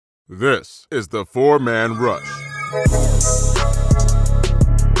This is the Four-Man Rush.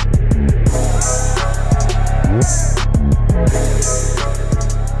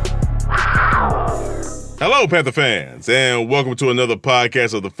 Hello, Panther fans, and welcome to another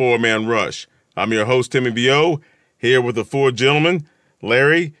podcast of the Four-Man Rush. I'm your host, Timmy B.O., here with the four gentlemen,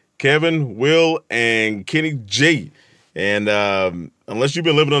 Larry, Kevin, Will, and Kenny G. And unless you've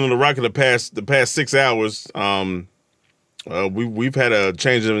been living under the rock in the past 6 hours, we've had a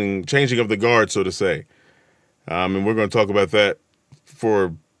changing of the guard, so to say. And we're going to talk about that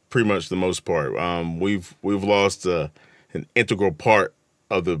for pretty much the most part. We've lost an integral part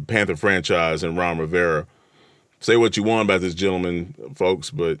of the Panther franchise in Ron Rivera. Say what you want about this gentleman,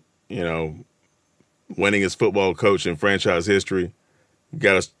 folks, but, you know, winningest football coach in franchise history,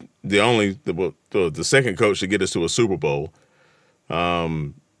 got us the second coach to get us to a Super Bowl. I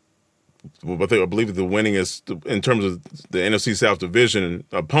believe the winningest in terms of the NFC South Division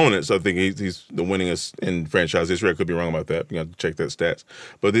opponents. I think he's the winningest in franchise history. I could be wrong about that. You have to check that stats.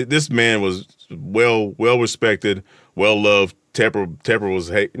 But this man was well respected, well loved. Tepper was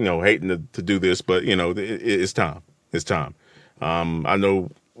hating to do this, but it's time. It's time. I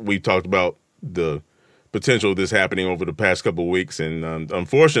know we talked about the potential of this happening over the past couple of weeks, and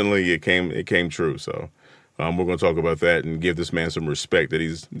unfortunately, it came true. So we're going to talk about that and give this man some respect that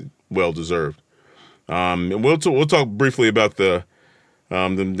he's well deserved. And we'll talk briefly about the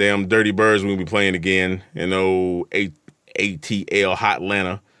damn Dirty Birds we'll be playing again in ATL Hot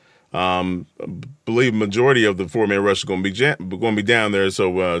Atlanta. I believe majority of the Four-Man Rush is going to be down there,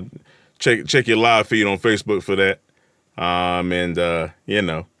 so check your live feed on Facebook for that.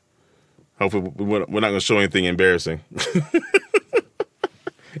 Hopefully we're not going to show anything embarrassing.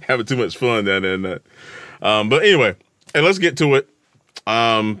 Having too much fun down there. But anyway, hey, let's get to it.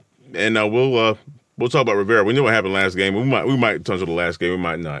 We'll talk about Rivera. We knew what happened last game. We might touch on the last game. We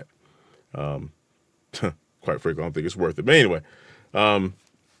might not. Quite frankly, I don't think it's worth it. But anyway,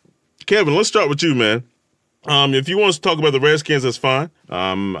 Kevin, let's start with you, man. If you want us to talk about the Redskins, that's fine.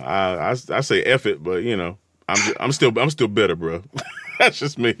 I say F it, but I'm still bitter, bro. That's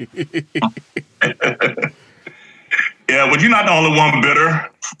just me. Yeah, but you're not the only one bitter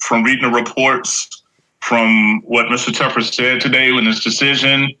from reading the reports from what Mr. Tepper said today in his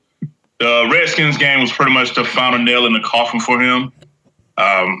decision. The Redskins game was pretty much the final nail in the coffin for him.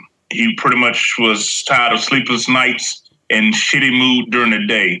 He pretty much was tired of sleepless nights and shitty mood during the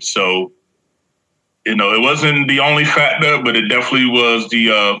day. So, it wasn't the only factor, but it definitely was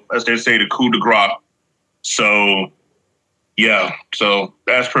the, as they say, the coup de grace. So, yeah. So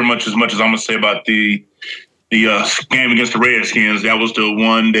that's pretty much as I'm going to say about the game against the Redskins. That was the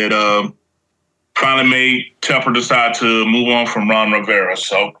one that finally made Tepper decide to move on from Ron Rivera.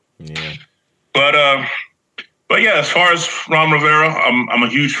 So, yeah. But yeah, as far as Ron Rivera, I'm a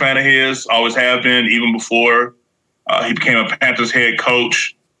huge fan of his. Always have been, even before he became a Panthers head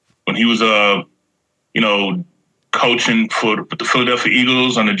coach. When he was coaching for the Philadelphia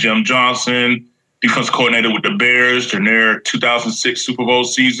Eagles under Jim Johnson, defense coordinator with the Bears during their 2006 Super Bowl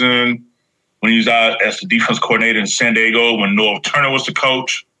season. When he was out as the defense coordinator in San Diego when Norv Turner was the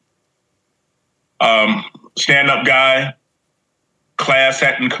coach. Stand-up guy, class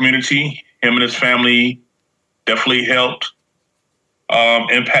act in the community. Him and his family definitely helped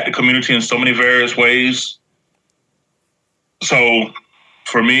impact the community in so many various ways. So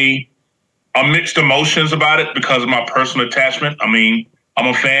for me, I'm mixed emotions about it because of my personal attachment. I mean, I'm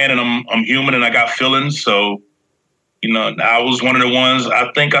a fan and I'm human and I got feelings. So, I was one of the ones,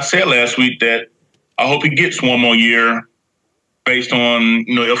 I think I said last week that I hope he gets one more year based on,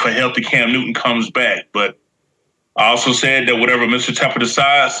 if a healthy Cam Newton comes back. But I also said that whatever Mr. Tepper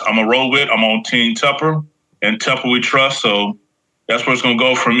decides, I'm going to roll with. I'm on Team Tepper, and Tepper we trust. So that's where it's going to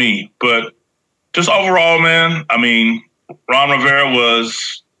go for me. But just overall, man, I mean, Ron Rivera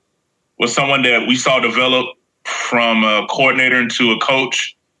was someone that we saw develop from a coordinator into a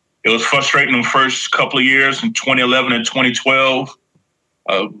coach. It was frustrating the first couple of years in 2011 and 2012.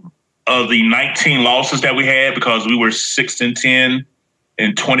 Of the 19 losses that we had, because we were 6-10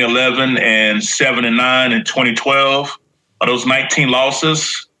 in 2011 and 7-9 in 2012. Of those 19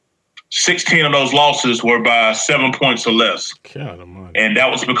 losses, 16 of those losses were by 7 points or less. And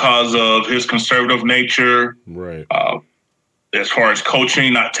that was because of his conservative nature. Right. As far as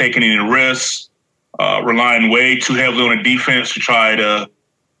coaching, not taking any risks, relying way too heavily on the defense to try to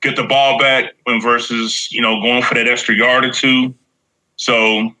get the ball back versus, going for that extra yard or two.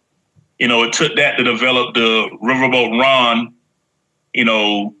 So, it took that to develop the Riverboat Ron,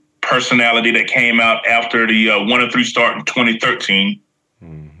 personality that came out after the 1-3 start in 2013.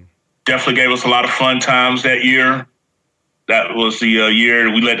 Mm-hmm. Definitely gave us a lot of fun times that year. That was the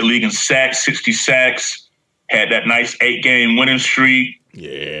year we led the league in sacks, 60 sacks, had that nice 8-game winning streak.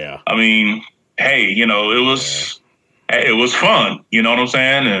 Yeah. I mean, hey, you know, it was fun. You know what I'm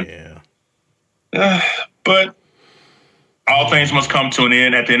saying? And, but all things must come to an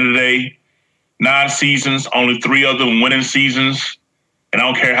end at the end of the day. 9 seasons, only 3 of them winning seasons. And I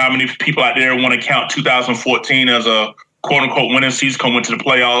don't care how many people out there want to count 2014 as a quote-unquote winning season, come into the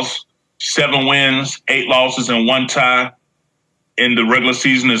playoffs. 7 wins, 8 losses, and 1 tie in the regular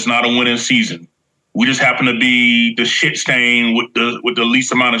season is not a winning season. We just happen to be the shit stain with the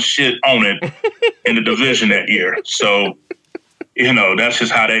least amount of shit on it in the division that year. So, you know, that's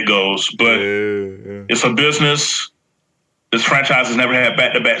just how that goes. But it's a business. This franchise has never had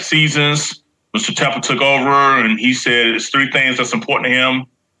back-to-back seasons. Mr. Tepper took over, and he said it's 3 things that's important to him: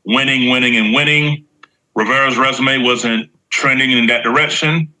 winning, winning, and winning. Rivera's resume wasn't trending in that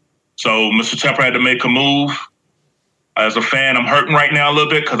direction, so Mr. Tepper had to make a move. As a fan, I'm hurting right now a little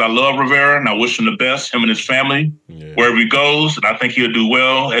bit because I love Rivera, and I wish him the best, him and his family, wherever he goes, and I think he'll do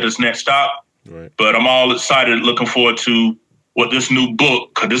well at his next stop. Right. But I'm all excited, looking forward to what this new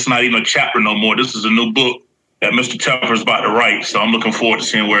book, because this is not even a chapter no more. This is a new book that Mr. Tepper is about to write, so I'm looking forward to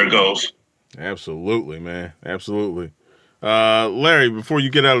seeing where it goes. Absolutely, man. Absolutely. Larry, before you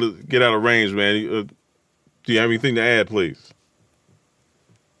get out of range, man, do you have anything to add, please?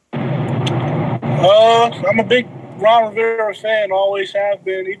 I'm a big Ron Rivera fan, always have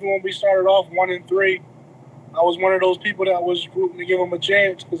been. Even when we started off 1-3, I was one of those people that was rooting to give him a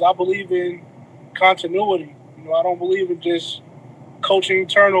chance because I believe in continuity. You know, I don't believe in just coaching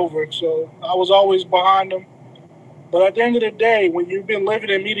turnover. So I was always behind him. But at the end of the day, when you've been living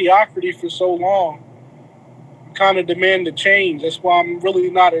in mediocrity for so long, you kind of demand a change. That's why I'm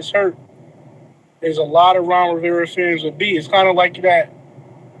really not as hurt as a lot of Ron Rivera fans would be. It's kind of like that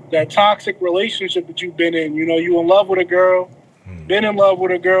toxic relationship that you've been in. You know, you in love with a girl, been in love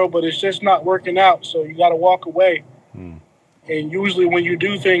with a girl, but it's just not working out, so you got to walk away. And usually when you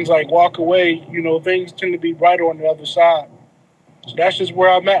do things like walk away, you know, things tend to be brighter on the other side. So that's just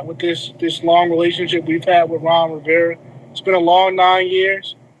where I'm at with this long relationship we've had with Ron Rivera. It's been a long 9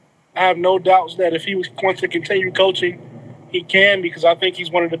 years. I have no doubts that if he wants to continue coaching, he can, because I think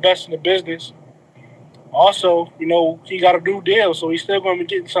he's one of the best in the business. Also, you know, he got a new deal, so he's still going to be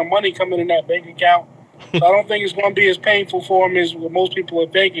getting some money coming in that bank account. So I don't think it's going to be as painful for him as what most people are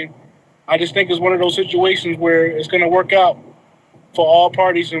thinking. I just think it's one of those situations where it's going to work out for all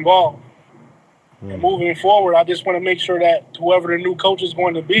parties involved. And moving forward, I just want to make sure that whoever the new coach is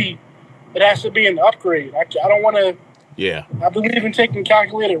going to be, it has to be an upgrade. I don't want to – I believe in taking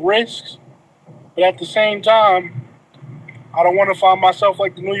calculated risks, but at the same time, I don't want to find myself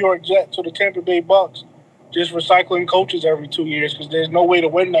like the New York Jets or the Tampa Bay Bucks, just recycling coaches every 2 years, because there's no way to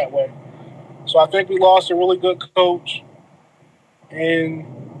win that way. So I think we lost a really good coach, and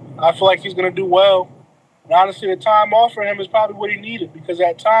I feel like he's going to do well. And honestly, the time off for him is probably what he needed, because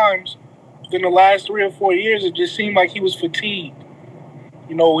at times in the last 3 or 4 years, it just seemed like he was fatigued.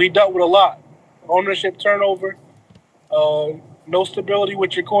 You know, he dealt with a lot. Ownership turnover, no stability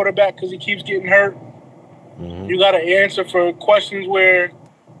with your quarterback because he keeps getting hurt. You got to answer for questions where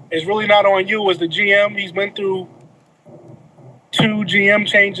it's really not on you as the GM. He's been through 2 GM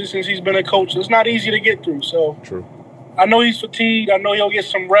changes since he's been a coach. It's not easy to get through. So I know he's fatigued. I know he'll get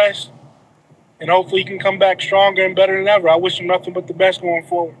some rest. And hopefully he can come back stronger and better than ever. I wish him nothing but the best going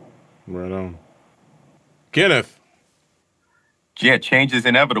forward. Right on. Kenneth. Yeah, change is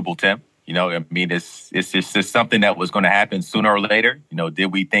inevitable, Tim. You know, I mean, it's just something that was going to happen sooner or later. You know,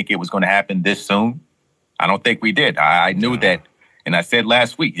 did we think it was going to happen this soon? I don't think we did. I knew that. And I said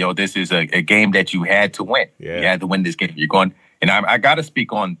last week, you know, this is a game that you had to win. You had to win this game. You're going, and I got to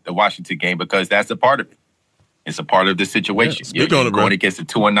speak on the Washington game because that's a part of it. It's a part of the situation. You're going against a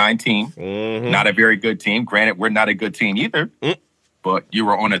 2-9 team, not a very good team. Granted, we're not a good team either, but you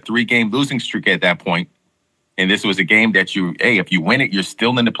were on a 3-game losing streak at that point. And this was a game that if you win it, you're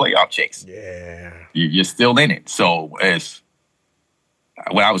still in the playoff chase. You're still in it. So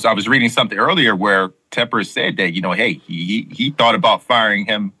when I was reading something earlier where Tepper said that, you know, hey, he thought about firing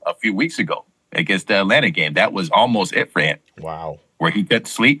him a few weeks ago against the Atlanta game. That was almost it for him. Wow. Where he couldn't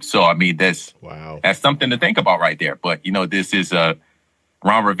sleep. So, I mean, that's something to think about right there. But, you know, this is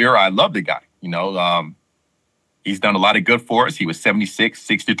Ron Rivera. I love the guy. You know, he's done a lot of good for us. He was 76,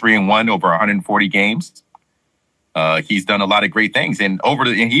 63-1 over 140 games. He's done a lot of great things. And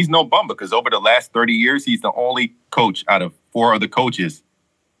he's no bum because over the last 30 years, he's the only coach out of 4 other coaches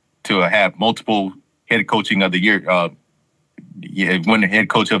to have multiple head coaching of the year, win the head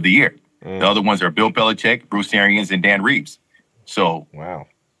coach of the year. The other ones are Bill Belichick, Bruce Arians, and Dan Reeves. So,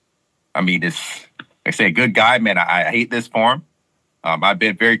 I mean, I say, good guy, man. I hate this for him. I've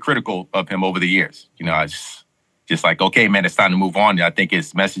been very critical of him over the years. You know, I just like, okay, man, it's time to move on. I think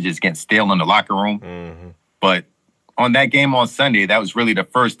his message is getting stale in the locker room. Mm-hmm. But on that game on Sunday, that was really the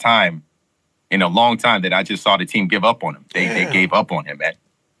first time in a long time that I just saw the team give up on him. They gave up on him, man.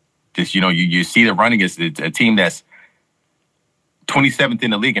 Just, you know, you see the running is a team that's 27th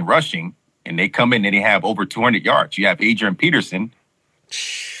in the league in rushing, and they come in and they have over 200 yards. You have Adrian Peterson.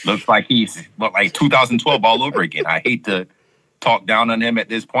 Looks like he's like 2012 all over again. I hate to talk down on him at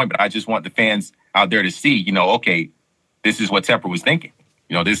this point, but I just want the fans out there to see, you know, okay, this is what Tepper was thinking.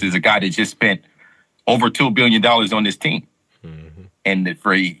 You know, this is a guy that just spent over $2 billion on this team. Mm-hmm. And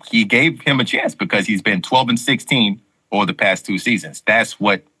he gave him a chance because he's been 12-16 over the past 2 seasons. That's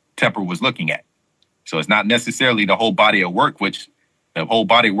what Tepper was looking at. So it's not necessarily the whole body of work, which the whole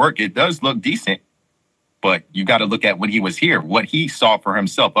body of work, it does look decent. But you got to look at when he was here, what he saw for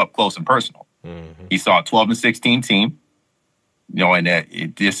himself up close and personal. Mm-hmm. He saw a 12-16 team, you know, and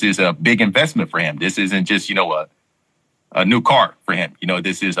this is a big investment for him. This isn't just, you know, a new car for him. You know,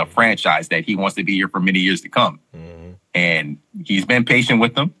 this is a franchise that he wants to be here for many years to come. Mm-hmm. And he's been patient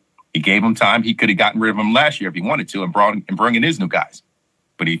with them. He gave him time. He could have gotten rid of him last year if he wanted to and bring in his new guys.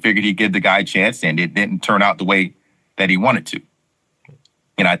 But he figured he'd give the guy a chance, and it didn't turn out the way that he wanted to.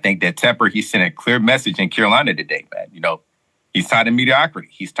 And I think that Tepper, he sent a clear message in Carolina today, man. You know, he's tired of mediocrity.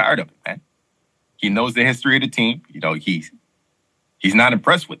 He's tired of it, man. He knows the history of the team. You know, he's not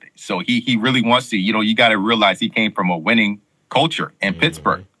impressed with it. So he really wants to, you know, you got to realize he came from a winning culture in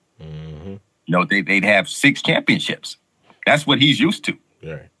Pittsburgh. Mm-hmm. You know, they'd have 6 championships. That's what he's used to.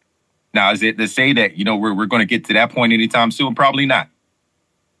 Right. Now, is it to say that, you know, we're going to get to that point anytime soon? Probably not.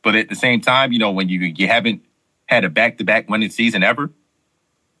 But at the same time, you know, when you haven't had a back-to-back winning season ever,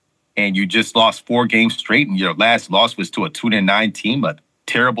 and you just lost 4 games straight, and your last loss was to a 2-9 team, a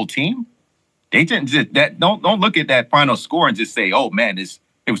terrible team. They didn't that. Don't look at that final score and just say, "Oh man, it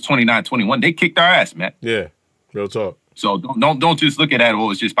was 29-21." They kicked our ass, man. Yeah, real talk. So don't just look at that. Oh, it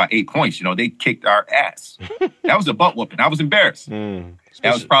was just by 8 points. You know, they kicked our ass. That was a butt whooping. I was embarrassed. That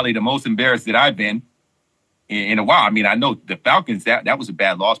was probably the most embarrassed that I've been in a while. I mean, I know the Falcons that was a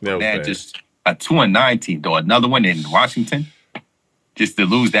bad loss, but man, bad. Just a 2-9 team, though. Another one in Washington. Just to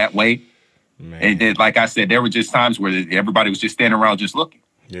lose that way. And like I said, there were just times where everybody was just standing around just looking.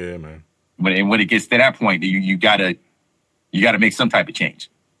 Yeah, man. When it gets to that point, you gotta make some type of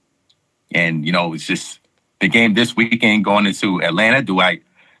change. And, you know, it's just the game this weekend going into Atlanta. Do I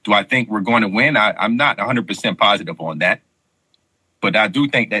think we're going to win? I'm not 100% positive on that. But I do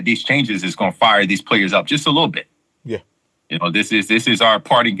think that these changes is going to fire these players up just a little bit. Yeah. You know, this is our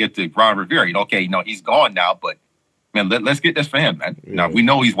parting gift to Ron Rivera. You know, okay, you know, he's gone now, but man, let's get this for him, man. Yeah. Now, we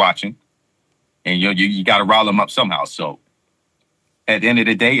know he's watching, and you got to rile him up somehow. So, at the end of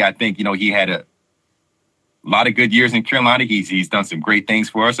the day, I think, you know, he had a lot of good years in Carolina. He's done some great things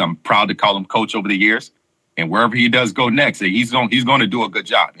for us. I'm proud to call him coach over the years. And wherever he does go next, he's going to do a good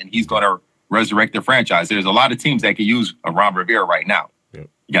job, and he's going to resurrect the franchise. There's a lot of teams that could use a Ron Rivera right now. Yep.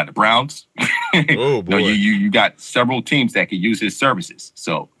 You got the Browns. Oh, boy. You got several teams that could use his services.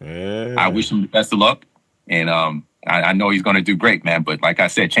 So, I wish him the best of luck. And I know he's going to do great, man. But like I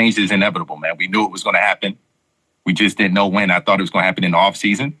said, change is inevitable, man. We knew it was going to happen. We just didn't know when. I thought it was going to happen in the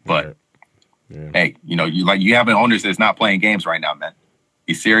offseason. But, hey, you know, you have an owner that's not playing games right now, man.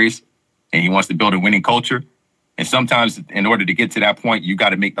 He's serious, and he wants to build a winning culture. And sometimes in order to get to that point, you got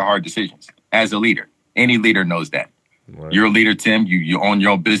to make the hard decisions as a leader. Any leader knows that. Right. You're a leader, Tim. You own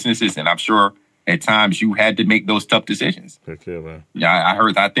your own businesses, and I'm sure at times you had to make those tough decisions. Okay, man.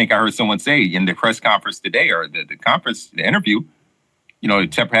 Yeah, I think I heard someone say in the press conference today, or the interview, you know,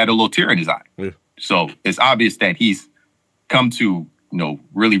 Tepper had a little tear in his eye. Yeah. So it's obvious that he's come to, you know,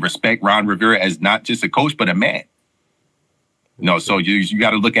 really respect Ron Rivera as not just a coach, but a man. You know, so you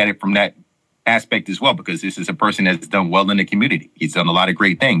got to look at it from that aspect as well, because this is a person that's done well in the community. He's done a lot of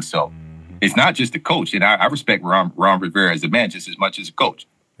great things. So it's not just a coach. And I respect Ron Rivera as a man just as much as a coach.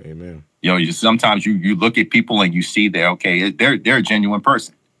 Amen. You know, sometimes you look at people and you see that, okay, they're a genuine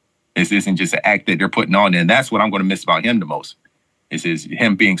person. This isn't just an act that they're putting on. And that's what I'm going to miss about him the most, is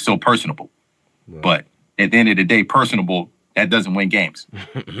him being so personable. Right. But at the end of the day, personable, that doesn't win games.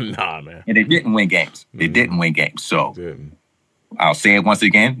 Nah, man. And they didn't win games. They didn't win games. So I'll say it once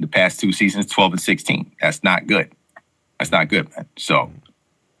again, the past 2 seasons, 12-16. That's not good. That's not good, man. So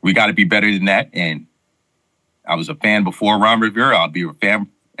we got to be better than that. And I was a fan before Ron Rivera. I'll be a fan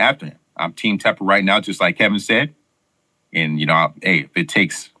after him. I'm Team Tepper right now, just like Kevin said. And, you know, hey, if it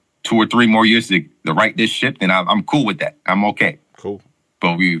takes 2 or 3 more years to right this ship, then I'm cool with that. I'm okay. Cool.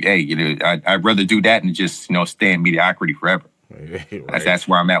 But you know, I'd rather do that than just, you know, stay in mediocrity forever. Right. That's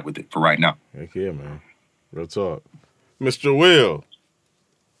where I'm at with it for right now. Heck yeah, man. Real talk. Mr. Will.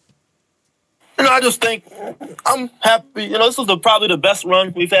 I just think I'm happy. This is probably the best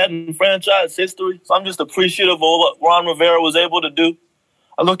run we've had in franchise history. So I'm just appreciative of what Ron Rivera was able to do.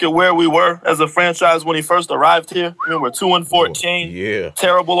 I look at where we were as a franchise when he first arrived here. We're 2-14. Yeah.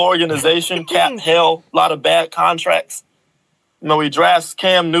 Terrible organization, cap hell, a lot of bad contracts. We draft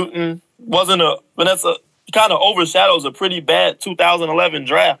Cam Newton. But that's kind of overshadows a pretty bad 2011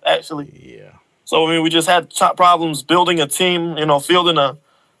 draft, actually. Yeah. So, we just had problems building a team, fielding a,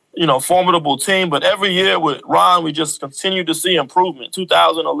 formidable team. But every year with Ron, we just continue to see improvement.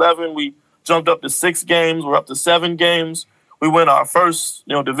 2011, we jumped up to 6 games. We're up to 7 games. We win our first,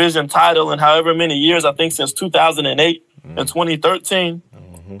 division title in however many years, I think since 2008 and 2013.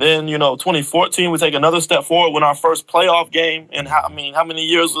 Then, 2014, we take another step forward, win our first playoff game. And how many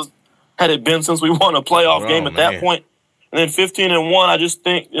years had it been since we won a playoff game at that point? And then 15-1, I just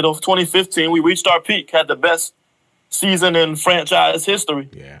think, 2015, we reached our peak, had the best season in franchise history.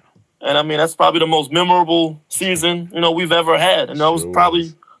 Yeah. And, that's probably the most memorable season, we've ever had. And that was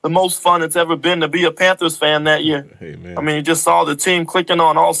probably the most fun it's ever been to be a Panthers fan that year. Hey, man. You just saw the team clicking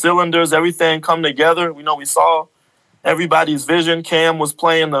on all cylinders, everything come together. We saw everybody's vision. Cam was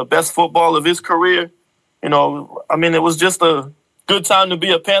playing the best football of his career. It was just a good time to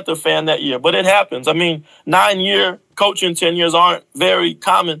be a Panther fan that year. But it happens. 9-year coaching tenures aren't very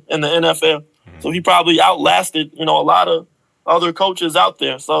common in the NFL. So he probably outlasted, a lot of other coaches out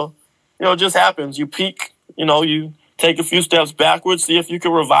there. So, it just happens. You peak, you take a few steps backwards, see if you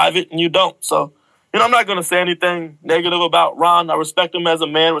can revive it, and you don't. So, I'm not going to say anything negative about Ron. I respect him as a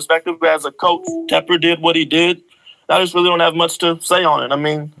man, respect him as a coach. Tepper did what he did. I just really don't have much to say on it.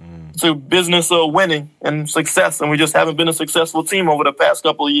 It's a business of winning and success, and we just haven't been a successful team over the past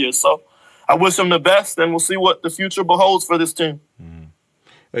couple of years. So I wish him the best, and we'll see what the future beholds for this team.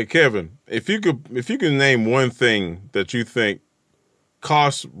 Hey, Kevin, if you could name one thing that you think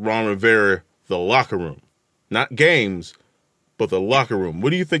cost Ron Rivera the locker room, not games, but the locker room, what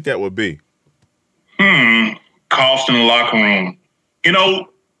do you think that would be? Cost in the locker room.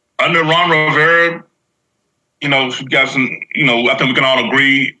 Under Ron Rivera, you guys, I think we can all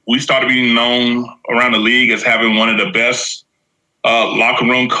agree we started being known around the league as having one of the best locker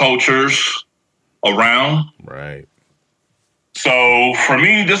room cultures around. Right. So for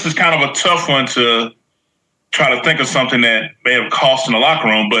me, this is kind of a tough one to try to think of something that may have cost in the locker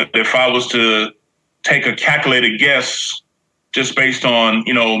room. But if I was to take a calculated guess, just based on,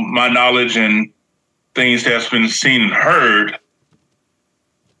 my knowledge and things that's been seen and heard,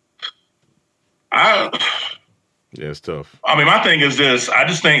 Yeah, it's tough. My thing is this. I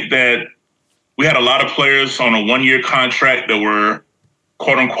just think that we had a lot of players on a 1-year contract that were,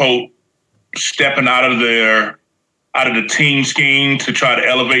 quote unquote, stepping out of the team scheme to try to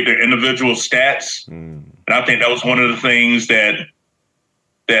elevate their individual stats. And I think that was one of the things that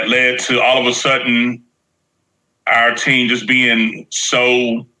led to all of a sudden our team just being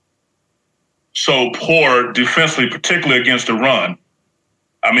so poor defensively, particularly against the run.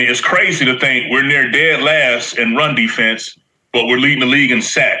 It's crazy to think we're near dead last in run defense, but we're leading the league in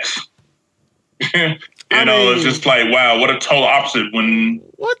sacks. It's just like, wow, what a total opposite when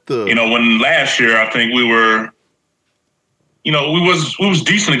last year I think we were, we was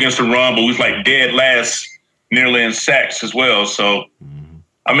decent against the run, but we was like dead last nearly in sacks as well. So,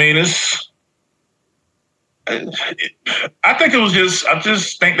 I think it was I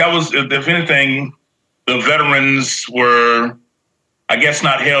just think that was, if anything, the veterans were, I guess,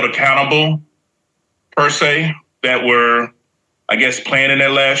 not held accountable per se, that were, I guess, playing in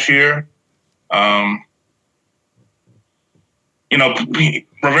that last year.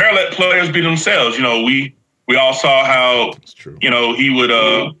 Rivera let players be themselves. We all saw how, he would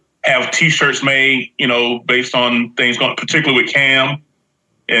have T-shirts made, based on things going, particularly with Cam,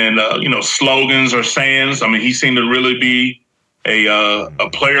 and slogans or sayings. He seemed to really be a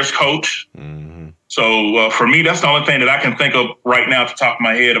player's coach. So for me, that's the only thing that I can think of right now at the top of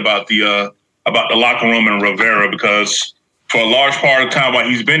my head about the locker room and Rivera, because for a large part of the time while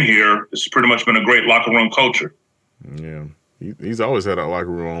he's been here, it's pretty much been a great locker room culture. Yeah, he's always had a locker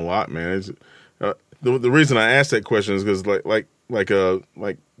room on lock, man. It's, the reason I asked that question is because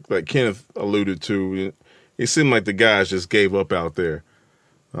like Kenneth alluded to, it seemed like the guys just gave up out there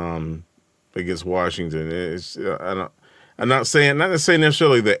against Washington. It's I'm not saying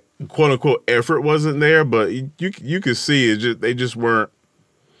necessarily that quote unquote effort wasn't there, but you could see it. They just weren't.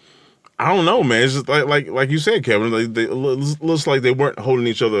 I don't know, man. It's just like you said, Kevin. It looks like they weren't holding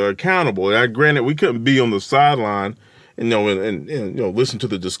each other accountable. And granted, we couldn't be on the sideline, and listen to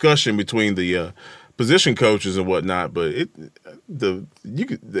the discussion between the position coaches and whatnot, but the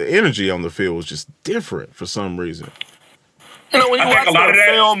energy on the field was just different for some reason. You know, when you watch the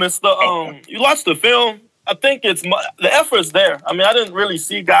film, it's you watch the film. I think the effort's there. I mean, I didn't really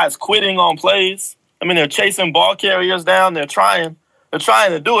see guys quitting on plays. I mean, they're chasing ball carriers down. They're trying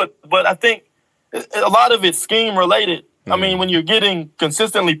to do it, but I think a lot of it's scheme related. I mean, when you're getting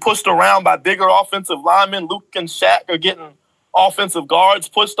consistently pushed around by bigger offensive linemen, Luke and Shaq are getting offensive guards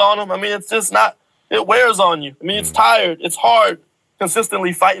pushed on them. I mean, it's just not. It wears on you. I mean, it's tired. It's hard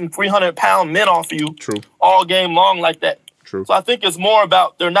consistently fighting 300-pound men off of you all game long like that. True. So I think it's more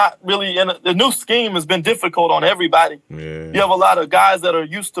about they're not really the new scheme has been difficult on everybody. Yeah. You have a lot of guys that are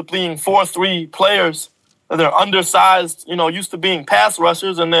used to being 4-3 players. They're undersized, used to being pass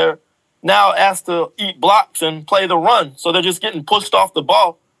rushers, and they're now asked to eat blocks and play the run. So they're just getting pushed off the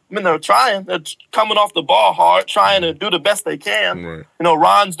ball. I mean, they're trying. They're coming off the ball hard, trying to do the best they can. Right.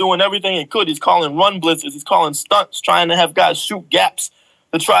 Ron's doing everything he could. He's calling run blitzes. He's calling stunts, trying to have guys shoot gaps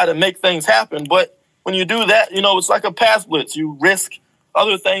to try to make things happen. But when you do that, it's like a pass blitz. You risk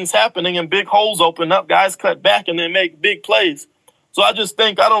other things happening and big holes open up. Guys cut back and they make big plays. So I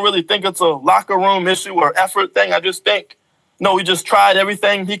don't really think it's a locker room issue or effort thing. I just think, he just tried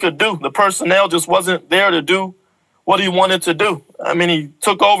everything he could do. The personnel just wasn't there to do what he wanted to do. I mean, he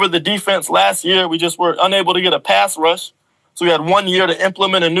took over the defense last year. We just were unable to get a pass rush. So we had 1 year to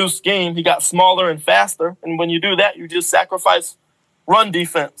implement a new scheme. He got smaller and faster. And when you do that, you just sacrifice run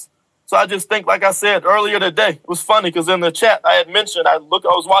defense. So I just think, like I said earlier today, it was funny because in the chat I had mentioned, I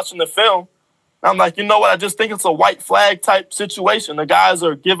was watching the film. And I'm like, you know what? I just think it's a white flag type situation. The guys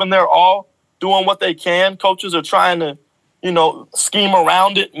are giving their all, doing what they can. Coaches are trying to, scheme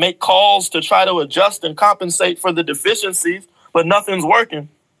around it, make calls to try to adjust and compensate for the deficiencies, but nothing's working.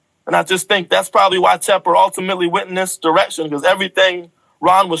 And I just think that's probably why Tepper ultimately went in this direction, because everything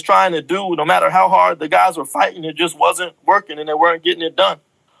Ron was trying to do, no matter how hard the guys were fighting, it just wasn't working and they weren't getting it done.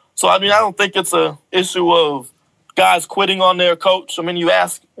 So, I mean, I don't think it's an issue of guys quitting on their coach. I mean, you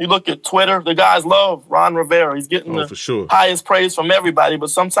look at Twitter, the guys love Ron Rivera. He's getting the highest praise from everybody, but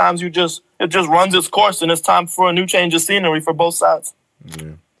sometimes it just runs its course and it's time for a new change of scenery for both sides.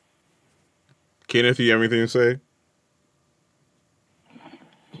 Yeah. Kenneth, you have anything to say?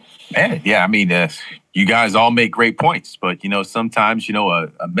 Yeah, I mean, you guys all make great points, but, sometimes,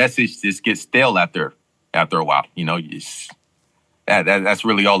 a message just gets stale after a while. That's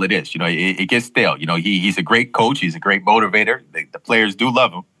really all it is. It gets stale. He's a great coach. He's a great motivator. The players do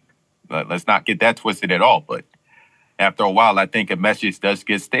love him. Let's not get that twisted at all. But after a while, I think a message does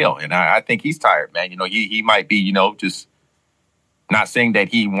get stale. And I think he's tired, man. He might be, just not saying that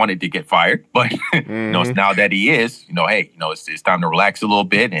he wanted to get fired. But, now that he is, hey, it's time to relax a little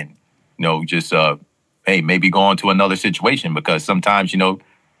bit and, just, maybe go on to another situation. Because sometimes, you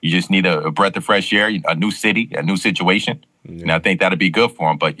just need a breath of fresh air, a new city, a new situation. Yeah. And I think that'll be good for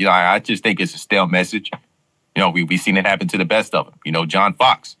him. But, I just think it's a stale message. We've seen it happen to the best of them. John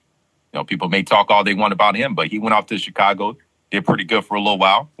Fox, people may talk all they want about him, but he went off to Chicago, did pretty good for a little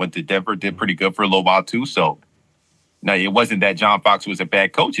while, went to Denver, did pretty good for a little while too. So, no, it wasn't that John Fox was a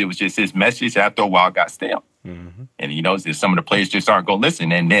bad coach. It was just his message after a while got stale. Mm-hmm. And, some of the players just aren't going to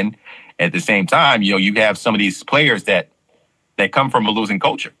listen. And then at the same time, you have some of these players that come from a losing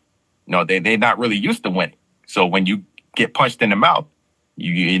culture. They're not really used to winning. So when you get punched in the mouth,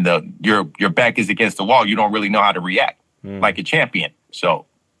 your back is against the wall. You don't really know how to react like a champion. So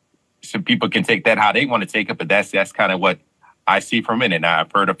some people can take that how they want to take it, but that's kind of what I see from it. And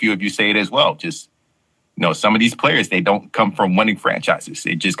I've heard a few of you say it as well. Just, some of these players, they don't come from winning franchises.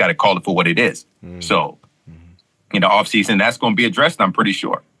 They just got to call it for what it is. So, offseason, that's going to be addressed, I'm pretty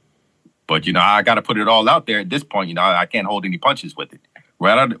sure. But, I got to put it all out there at this point. I can't hold any punches with it. We're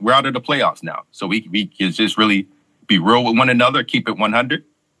out of the playoffs now. So we can just really be real with one another, keep it 100.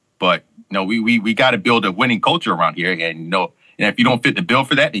 But, we got to build a winning culture around here. And, and if you don't fit the bill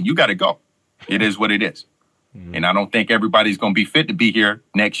for that, then you got to go. It is what it is. And I don't think everybody's going to be fit to be here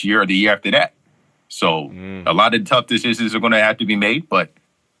next year or the year after that. So a lot of tough decisions are going to have to be made. But,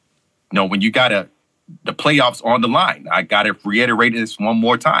 when you got the playoffs on the line, I got to reiterate this one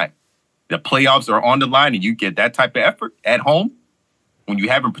more time. The playoffs are on the line and you get that type of effort at home when you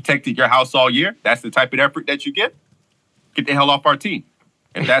haven't protected your house all year. That's the type of effort that you get. Get the hell off our team.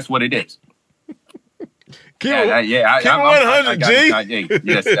 If that's what it is. Keep 100, G.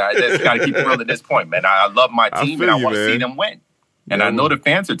 Yes, I just got to keep it real at this point, man. I love my team and I want to see them win. And I know the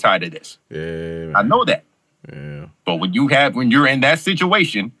fans are tired of this. Yeah, I know that. Yeah. But when you're in that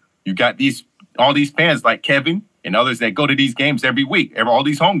situation, you got all these fans like Kevin and others that go to these games every week, all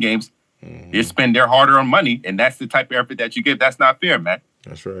these home games. They spend their hard-earned money, and that's the type of effort that you give. That's not fair, man.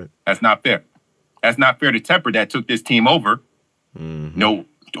 That's right. That's not fair. That's not fair to Tepper that took this team over. No,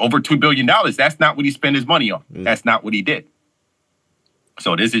 over $2 billion. That's not what he spent his money on. That's not what he did.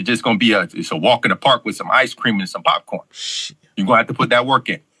 So this is just going to be a walk in the park with some ice cream and some popcorn. You're going to have to put that work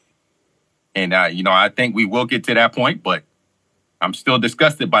in. And, I think we will get to that point, but I'm still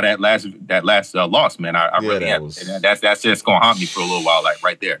disgusted by that last loss, man. I really am. And that's just going to haunt me for a little while, like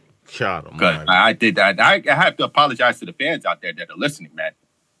right there. Because I have to apologize to the fans out there that are listening, man.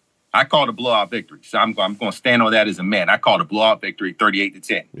 I called a blowout victory, so I'm going to stand on that as a man. I called a blowout victory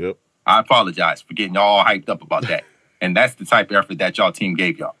 38-10. Yep. I apologize for getting y'all hyped up about that. And that's the type of effort that y'all team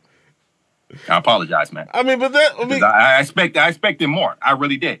gave y'all. I apologize, man. I expected more. I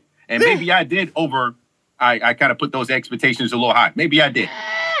really did. And maybe I did I kind of put those expectations a little high. Maybe I did.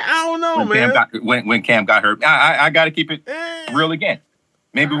 I don't know, man. When Cam got hurt. I got to keep it real again.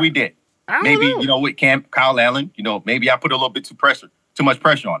 Maybe we did. Maybe, with Kyle Allen, maybe I put a little bit too much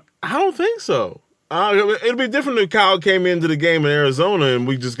pressure on him. I don't think so. It'd be different if Kyle came into the game in Arizona and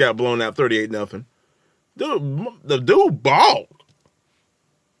we just got blown out 38-0. Dude, the dude balled.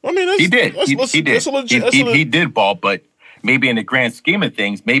 I mean, he did. He did ball, but maybe in the grand scheme of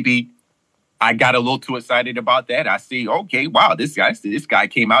things, maybe I got a little too excited about that. I see, okay, wow, this guy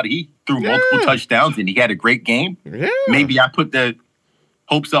came out, he threw multiple touchdowns and he had a great game. Yeah. Maybe I put the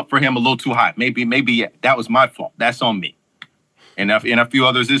hopes up for him a little too high. Maybe that was my fault. That's on me. And a few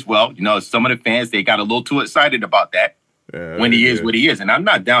others as well. Some of the fans, they got a little too excited about that when he is what he is. And I'm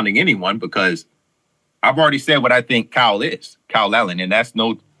not downing anyone because I've already said what I think Kyle Allen, and that's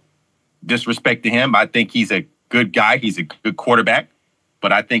no disrespect to him. I think he's a good guy. He's a good quarterback,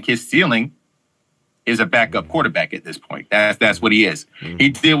 but I think his ceiling is a backup quarterback at this point. That's what he is. Mm-hmm. He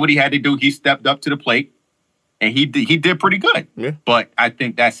did what he had to do. He stepped up to the plate, and he did pretty good. Yeah. But I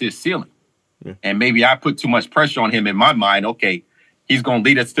think that's his ceiling. Yeah. And maybe I put too much pressure on him in my mind. Okay, he's going to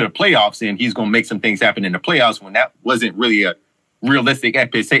lead us to the playoffs, and he's going to make some things happen in the playoffs when that wasn't really a realistic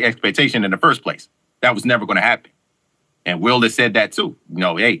expectation in the first place. That was never going to happen. And Will has said that too.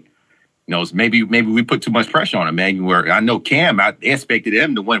 Maybe we put too much pressure on him, man. I know Cam, I expected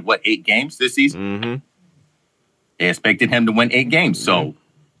him to win, 8 games this season? Mm-hmm. They expected him to win 8 games. So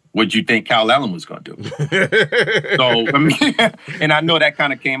what'd you think Kyle Allen was going to do? And I know that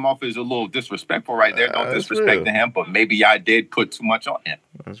kind of came off as a little disrespectful right there. Don't disrespect to him, but maybe I did put too much on him.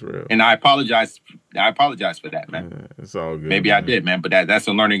 That's real. And I apologize for that, man. It's all good. Maybe I did, man, but that's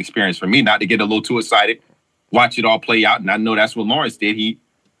a learning experience for me, not to get a little too excited, watch it all play out. And I know that's what Lawrence did.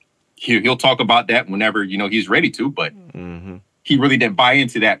 He'll talk about that whenever, he's ready to, but he really didn't buy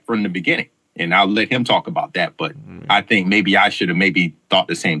into that from the beginning. And I'll let him talk about that. But I think maybe I should have maybe thought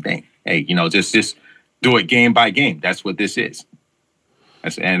the same thing. Hey, just do it game by game. That's what this is.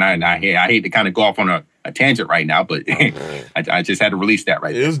 And I hate to kind of go off on a tangent right now, but I just had to release that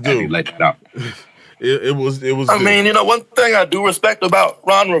right there. I let it out. It was. I mean, one thing I do respect about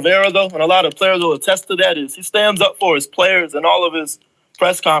Ron Rivera, though, and a lot of players will attest to that, is he stands up for his players in all of his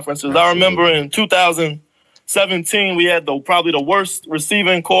press conferences. Absolutely. I remember in 2017, we had probably the worst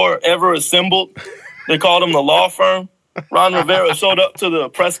receiving corps ever assembled. They called him the law firm. Ron Rivera showed up to the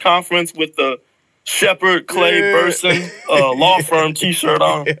press conference with the Shepard, Clay, Burson law firm T-shirt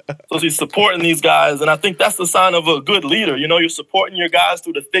on. So he's supporting these guys, and I think that's the sign of a good leader. You're supporting your guys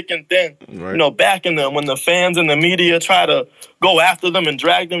through the thick and thin. Right. Backing them when the fans and the media try to go after them and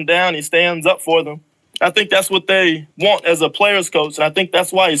drag them down. He stands up for them. I think that's what they want as a player's coach, and I think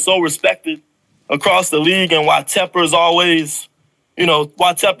that's why he's so respected across the league, and why Tepper's always,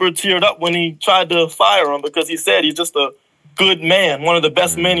 why Tepper teared up when he tried to fire him, because he said he's just a good man, one of the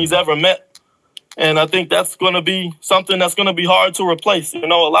best men he's ever met. And I think that's going to be something that's going to be hard to replace. A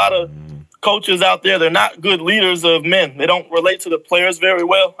lot of coaches out there, they're not good leaders of men. They don't relate to the players very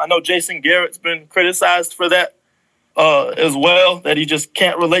well. I know Jason Garrett's been criticized for that as well, that he just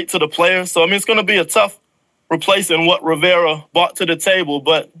can't relate to the players. So, it's going to be a tough replacing what Rivera brought to the table.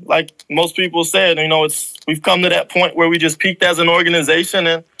 But like most people said, we've come to that point where we just peaked as an organization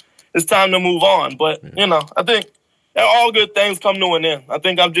and it's time to move on. But, I think all good things come to an end. I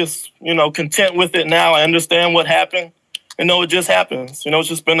think I'm just, content with it now. I understand what happened. It just happens. It's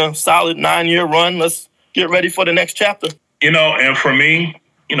just been a solid 9-year run. Let's get ready for the next chapter. And for me,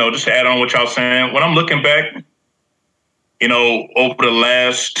 just to add on what y'all saying, when I'm looking back, over the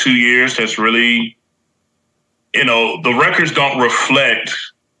last 2 years, that's really, the records don't reflect,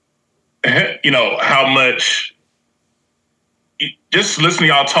 how much, just listen to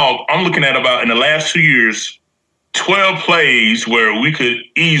y'all talk. I'm looking at about in the last 2 years, 12 plays where we could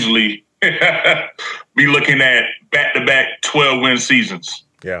easily be looking at back-to-back 12-win seasons.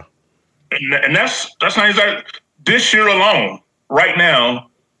 Yeah. And that's not exactly this year alone. Right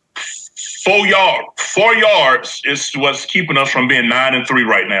now, 4 yards is what's keeping us from being 9-3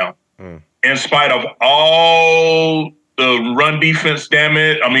 right now. In spite of all the run defense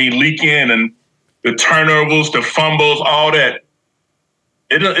leaking and the turnovers, the fumbles, all that.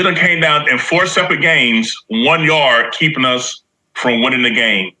 It came down in 4 separate games, 1 yard keeping us from winning the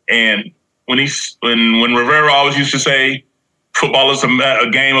game. And when Rivera always used to say football is a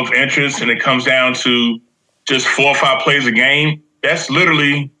game of interest and it comes down to just 4 or 5 plays a game, that's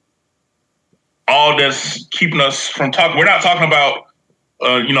literally all that's keeping us from talking. We're not talking about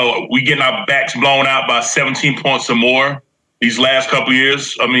we getting our backs blown out by 17 points or more these last couple of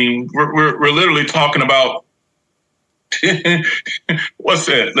years. I mean, we're literally talking about what's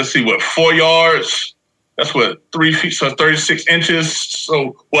that? Let's see, 4 yards? That's 3 feet, so 36 inches.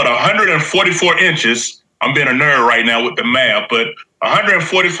 So 144 inches. I'm being a nerd right now with the math, but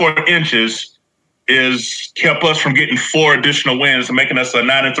 144 inches is kept us from getting 4 additional wins and making us a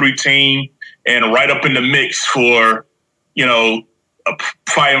 9-3 team and right up in the mix for,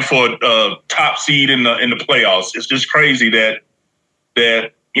 fighting for a top seed in the playoffs. It's just crazy that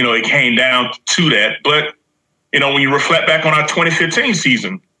it came down to that. But when you reflect back on our 2015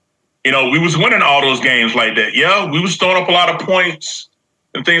 season, we was winning all those games like that. Yeah, we was throwing up a lot of points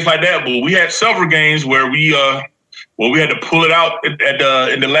and things like that, but we had several games where we had to pull it out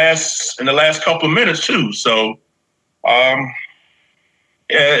in the last couple of minutes too. So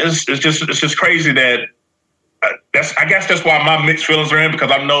it's just crazy that. I guess that's why my mixed feelings are in,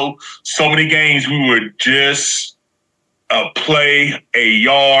 because I know so many games we were just a play, a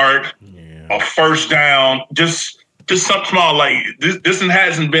yard, a first down, just something small. Like this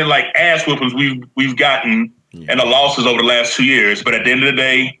hasn't been like ass whoopings we've gotten in the losses over the last 2 years. But at the end of the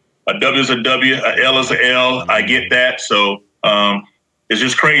day, a W is a W, a L is a L. I get that. So it's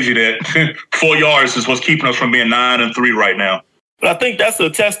just crazy that 4 yards is what's keeping us from being 9-3 right now. But I think that's a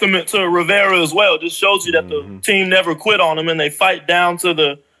testament to Rivera as well. It just shows you that the team never quit on him and they fight down to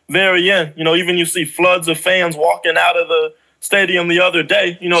the very end. Even you see floods of fans walking out of the stadium the other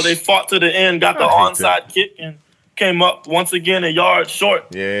day. They fought to the end, got the onside kick, and came up once again a yard short.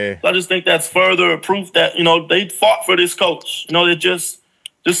 Yeah. So I just think that's further proof that, they fought for this coach. It just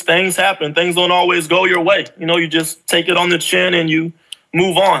things happen. Things don't always go your way. You just take it on the chin and you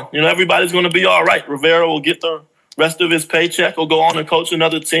move on. Everybody's going to be all right. Rivera will get the rest of his paycheck, will go on and coach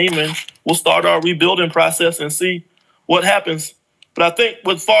another team, and we'll start our rebuilding process and see what happens. But I think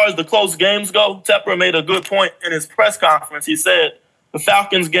as far as the close games go, Tepper made a good point in his press conference. He said the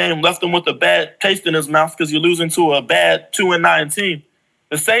Falcons game left him with a bad taste in his mouth because you're losing to a bad 2-9 team.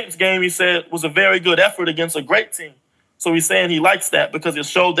 The Saints game, he said, was a very good effort against a great team. So he's saying he likes that because it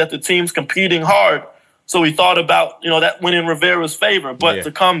showed that the team's competing hard. So he thought about, that went in Rivera's favor. But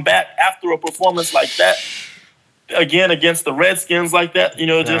to come back after a performance like that, again against the Redskins like that,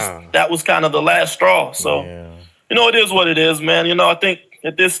 that was kind of the last straw. So, it is what it is, man. I think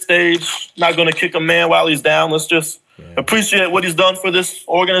at this stage, not going to kick a man while he's down. Let's just appreciate what he's done for this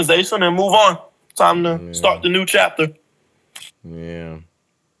organization and move on. Time to start the new chapter. Yeah.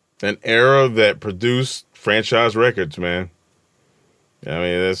 An era that produced franchise records, man. I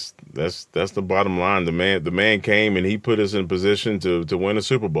mean, that's the bottom line. The man came and he put us in position to win a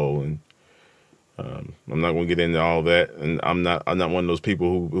Super Bowl, and I'm not going to get into all that, and I'm not one of those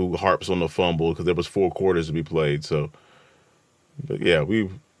people who harps on the fumble because there was 4 quarters to be played. So, but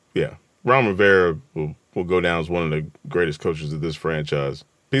Ron Rivera will go down as one of the greatest coaches of this franchise.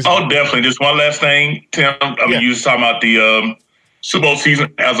 Definitely. Just one last thing, Tim. You was talking about the Super Bowl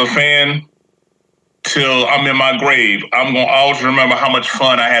season. As a fan, till I'm in my grave, I'm going to always remember how much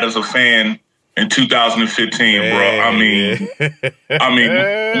fun I had as a fan in 2015, bro. I mean,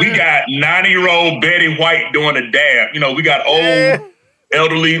 we got 90-year-old Betty White doing a dab. We got old,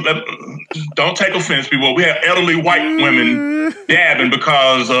 elderly. Don't take offense, people. We have elderly white women dabbing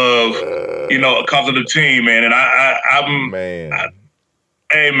because of the team, man.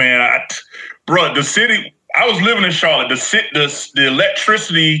 And bro, the city. I was living in Charlotte. The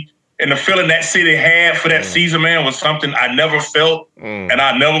electricity and the feeling that city had for that season, man, was something I never felt, and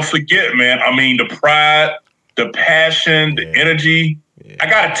I never forget, man. I mean, the pride, the passion, the energy. I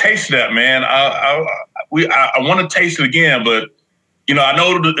got to taste that, man. I want to taste it again, but I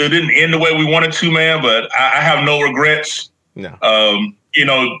know it didn't end the way we wanted to, man. But I have no regrets. No.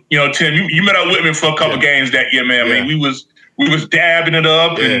 Tim, you met up with me for a couple games that year, man. I mean, we was dabbing it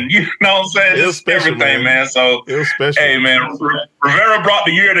up, and you know what I'm saying? It was special, everything, man. So, it was special. Hey, man, Rivera brought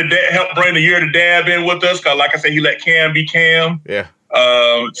the year to help bring the year to dab in with us, because, like I said, he let Cam be Cam. Yeah.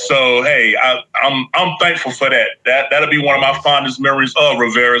 So, hey, I'm thankful for that. That'll be one of my fondest memories of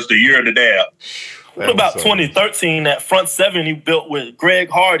Rivera's the year of the dab. What about 2013, that front seven he built with Greg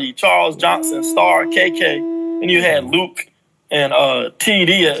Hardy, Charles Johnson, Star, KK, and you had Luke and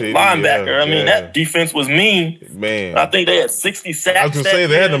TD at linebacker. I mean, that defense was mean. Man. I think they had 60 sacks. I was going to say,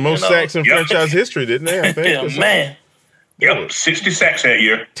 they had the most sacks in franchise history, didn't they? I think. Yeah, man. Yep, 60 sacks that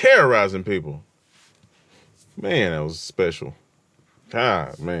year. Terrorizing people. Man, that was special.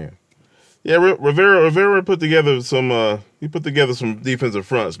 God, man. Yeah, Rivera put together some defensive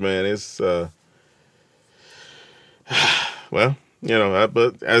fronts, man. It's well, you know,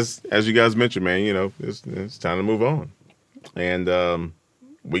 but as you guys mentioned, man, you know, it's time to move on. And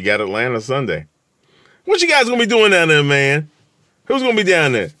we got Atlanta Sunday. What you guys gonna be doing down there, man? Who's gonna be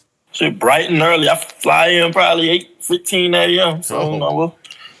down there? Shit, bright and early. I fly in probably 8:15 a.m. So you know, we'll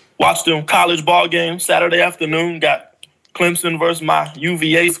watch them college ball games Saturday afternoon. Got Clemson versus my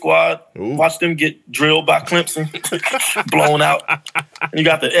UVA squad. Ooh. Watch them get drilled by Clemson, blown out. And you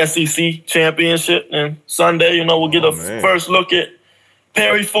got the SEC championship. And Sunday, you know, we'll get a first look at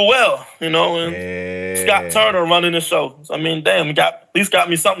Perry Fowell, you know, and Scott Turner running the show. I mean, damn, at least got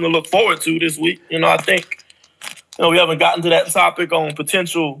me something to look forward to this week. You know, I think, you know, we haven't gotten to that topic on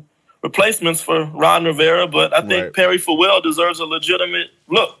potential replacements for Ron Rivera, but I think Perry Fowell deserves a legitimate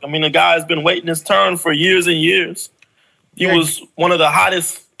look. I mean, the guy has been waiting his turn for years and years. He was one of the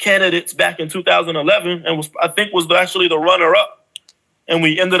hottest candidates back in 2011 and I think was actually the runner-up. And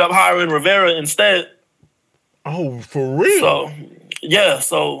we ended up hiring Rivera instead. Oh, for real? So, yeah.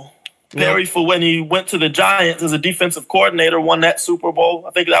 So Perry, for when he went to the Giants as a defensive coordinator, won that Super Bowl.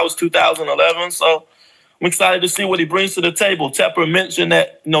 I think that was 2011. So I'm excited to see what he brings to the table. Tepper mentioned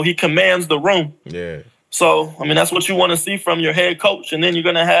that, you know, he commands the room. Yeah. So, I mean, that's what you want to see from your head coach. And then you're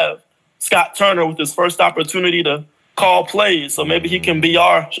going to have Scott Turner with his first opportunity to call plays. So maybe he can be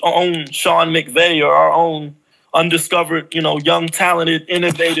our own Sean McVay or our own undiscovered, you know, young, talented,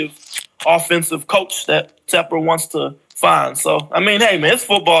 innovative offensive coach that Tepper wants to find. So, I mean, hey, man, it's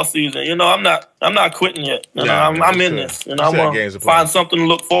football season. You know, I'm not quitting yet. You know, I'm in this. You know, I'm going to find something to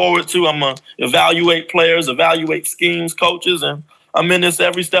look forward to. I'm going to evaluate players, evaluate schemes, coaches, and I'm in this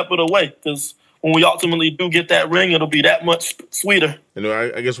every step of the way because when we ultimately do get that ring, it'll be that much sweeter. You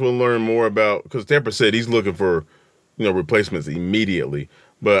know, I guess we'll learn more about, because Tepper said he's looking for, you know, replacements immediately.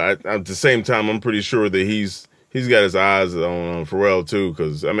 But at the same time, I'm pretty sure that he's got his eyes on Pharrell too.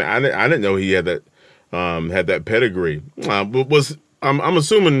 Because I mean, I didn't know he had that pedigree. But I'm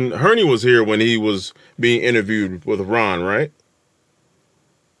assuming Herney was here when he was being interviewed with Ron, right?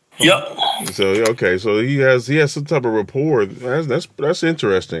 Yep. So okay, so he has some type of rapport. That's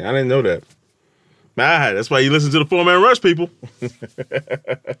interesting. I didn't know that. That's why you listen to the 4-Man Rush, people.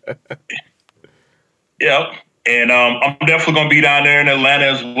 Yep. And I'm definitely gonna be down there in Atlanta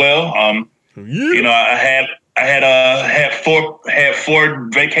as well. You know, I had 4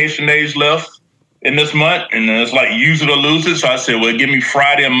 vacation days left in this month, and it's like use it or lose it. So I said, well, give me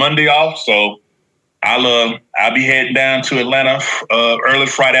Friday and Monday off. So I'll be heading down to Atlanta early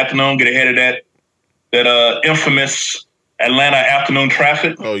Friday afternoon, get ahead of that infamous Atlanta afternoon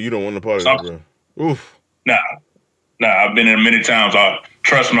traffic. Oh, you don't want to part of that, bro? Oof. Nah, I've been there many times.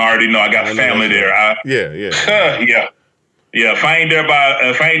 Trust me, I already know I got family there. Yeah. If I ain't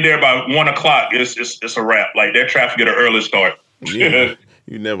there by 1 o'clock, it's a wrap. Like their traffic get an early start. Yeah,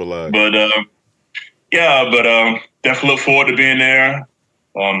 you never lie. But definitely look forward to being there.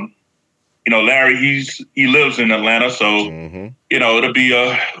 You know, Larry, he lives in Atlanta, so you know it'll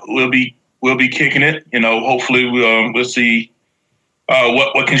be we'll be kicking it. You know, hopefully we'll see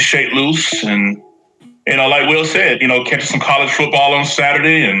what can shake loose. And you know, like Will said, you know, catch some college football on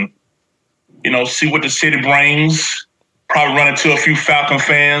Saturday and, you know, see what the city brings. Probably run into a few Falcon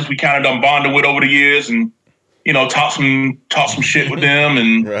fans we kind of done bonded with over the years and, you know, talk some shit with them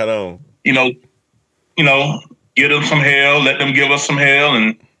and, right on. You know, give them some hell, let them give us some hell,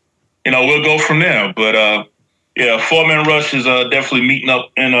 and, you know, we'll go from there. But, yeah, 4-Man Rush is definitely meeting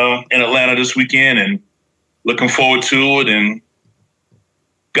up in Atlanta this weekend and looking forward to it. And,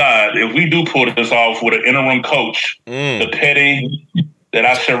 God, if we do pull this off with an interim coach, the petty that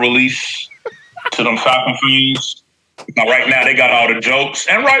I should release to them Falcon fans. Now, right now, they got all the jokes,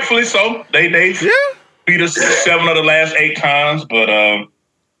 and rightfully so. They beat us 7 of the last 8 times. But,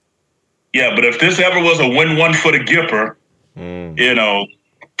 but if this ever was a win-1 for the Gipper, you know,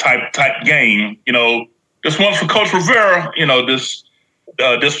 type game, you know, this one for Coach Rivera, you know, this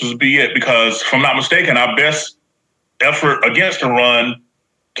would be it. Because, if I'm not mistaken, our best effort against the run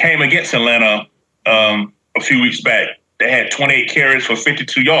came against Atlanta a few weeks back. They had 28 carries for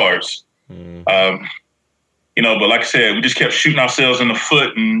 52 yards. You know, but like I said, we just kept shooting ourselves in the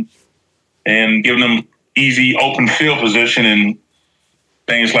foot and giving them easy open field position and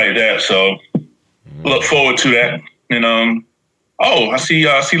things like that. So, Look forward to that. And I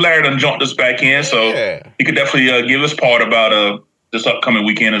see Larry done jumped us back in, so he could definitely give us part about this upcoming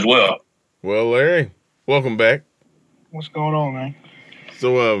weekend as well. Well, Larry, welcome back. What's going on, man?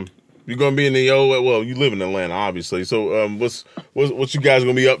 So, you're gonna be in the well, you live in Atlanta, obviously. So, what's you guys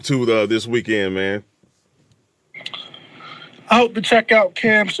gonna be up to this weekend, man? I hope to check out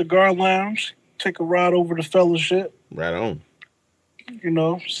Cam's Cigar Lounge, take a ride over to Fellowship. Right on.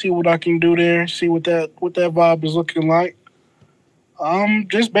 See what I can do there, see what that vibe is looking like.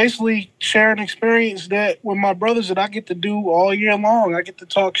 Just basically share an experience that with my brothers that I get to do all year long. I get to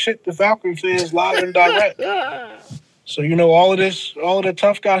talk shit to Falcon fans live and direct. So, all of the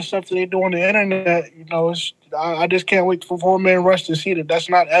tough guy stuff that they do on the internet, I just can't wait for Four Man Rush to see that that's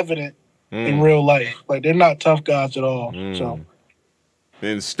not evident in real life. Like, they're not tough guys at all. So,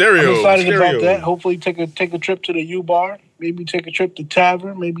 in stereo, I'm excited about that. Hopefully take a trip to the U-Bar, maybe take a trip to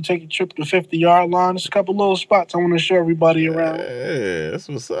Tavern, maybe take a trip to 50-yard line. There's a couple little spots I want to show everybody around. Yeah, that's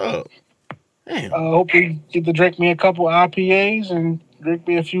what's up. Damn. Hopefully get to drink me a couple IPAs and drink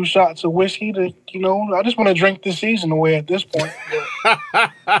me a few shots of whiskey. I just want to drink the season away at this point.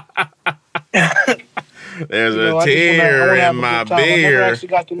 There's a tear in my beer. I never actually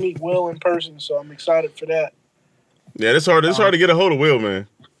got to meet Will in person, so I'm excited for that. Yeah, it's hard to get a hold of Will, man.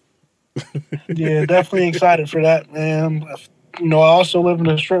 Yeah, definitely excited for that, man. I also live in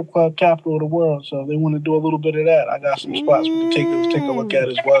the strip club capital of the world, so if they want to do a little bit of that, I got some spots we can take a look at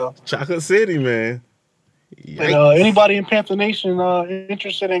as well. Chocolate City, man. And, anybody in Panther Nation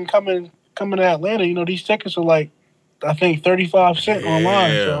interested in coming to Atlanta, these tickets are like, I think 35 cents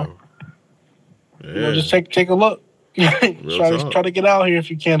online. So, just take a look. try to get out here if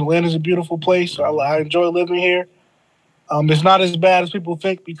you can. Atlanta's a beautiful place. I enjoy living here. It's not as bad as people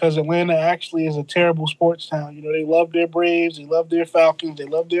think because Atlanta actually is a terrible sports town. They love their Braves, they love their Falcons, they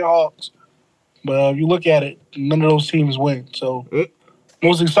love their Hawks. But if you look at it, none of those teams win. So,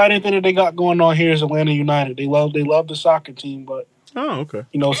 most exciting thing that they got going on here is Atlanta United. They love the soccer team, but okay.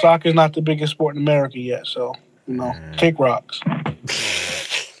 Soccer is not the biggest sport in America yet. So, kick rocks.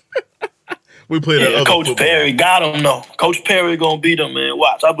 We played that other Coach football. Perry got him though. Coach Perry gonna beat him, man.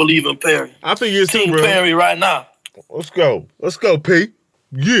 Watch, I believe in Perry. I think you're Team bro. Perry right now. Let's go, P.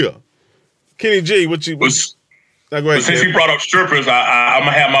 Yeah, Kenny G, what you? Go ahead, since you brought up strippers, I'm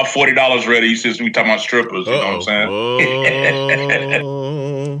gonna have my $40 ready since we talking about strippers. You know what I'm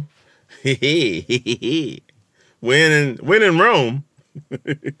saying? When in Rome. Do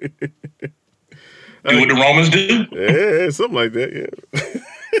what the Romans do. Yeah, something like that.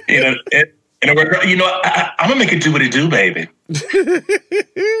 Yeah. I'm gonna make it do what it do, baby.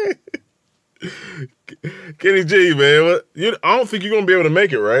 Kenny G, man, I don't think you're gonna be able to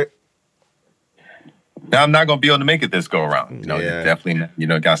make it, right? No, I'm not gonna be able to make it this go around. Definitely,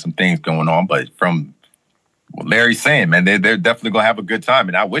 got some things going on. But from what Larry's saying, man, they're definitely gonna have a good time.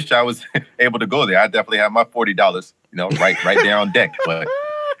 And I wish I was able to go there. I definitely have my $40, right there on deck. But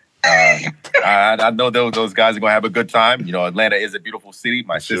I know those guys are gonna have a good time. Atlanta is a beautiful city.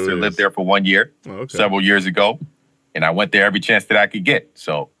 My sister lived there for 1 year, several years ago, and I went there every chance that I could get.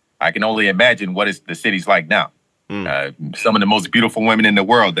 So I can only imagine what the city's like now. Some of the most beautiful women in the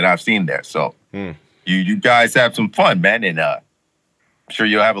world that I've seen there. So you guys have some fun, man, and I'm sure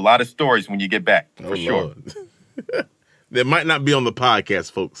you'll have a lot of stories when you get back, for sure. That might not be on the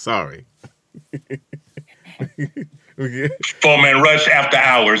podcast, folks. Sorry. Four Man Rush After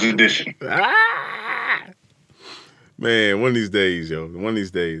Hours edition. Man, one of these days, yo. One of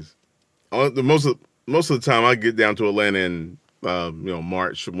these days. Most of the time, I get down to Atlanta in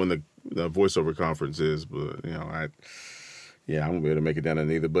March when the voiceover conference is, but I won't be able to make it down there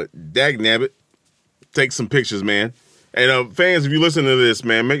neither. But dagnabbit, take some pictures, man. And fans, if you listen to this,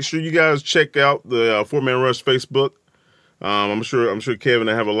 man, make sure you guys check out the Four Man Rush Facebook. I'm sure Kevin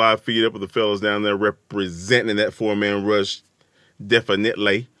will have a live feed up with the fellas down there representing that Four Man Rush.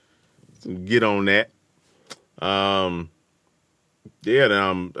 Definitely, so get on that. I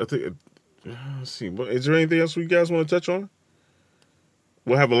think. Let's see. Is there anything else you guys want to touch on?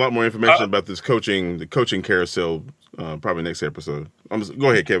 We'll have a lot more information about the coaching carousel probably next episode.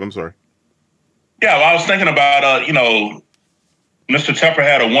 Go ahead, Kevin. I'm sorry. Yeah, well, I was thinking about Mr. Tepper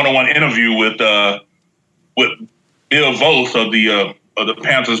had a one-on-one interview with Bill Voth of the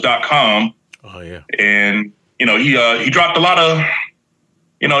Panthers.com. Oh yeah. And he dropped a lot of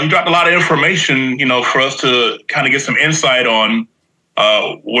information for us to kind of get some insight on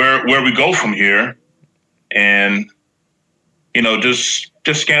where we go from here, and just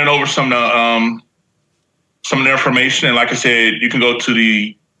scanning over some of the information. And like I said, you can go to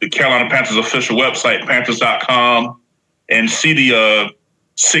the Carolina Panthers official website, Panthers.com, and see the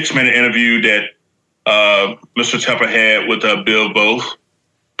 6-minute interview that Mr. Tepper had with Bill both.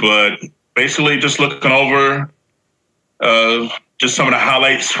 But basically just looking over just some of the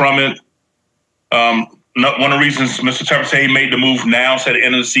highlights from it. One of the reasons Mr. Tepper said he made the move now at the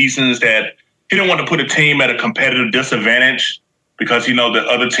end of the season is that he didn't want to put a team at a competitive disadvantage because he knows that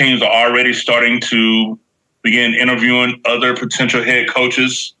other teams are already starting to begin interviewing other potential head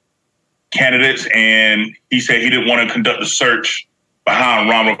coaches, candidates, and he said he didn't want to conduct a search behind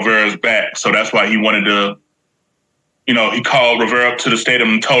Ron Rivera's back. So that's why he wanted to, he called Rivera up to the stadium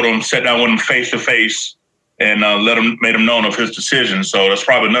and told him, sat down with him face to face and made him known of his decision. So that's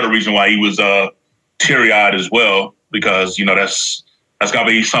probably another reason why he was teary-eyed as well, because, that's got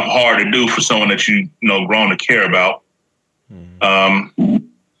to be something hard to do for someone that grown to care about.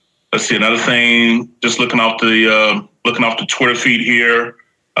 Let's see, another thing, just looking off the Twitter feed here,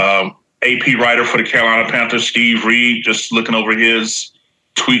 AP writer for the Carolina Panthers, Steve Reed, just looking over his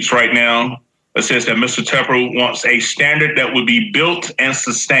tweets right now. It says that Mr. Tepper wants a standard that would be built and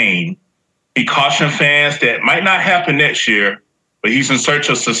sustained. He cautioned fans that might not happen next year, but he's in search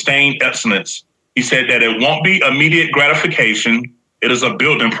of sustained excellence. He said that it won't be immediate gratification. It is a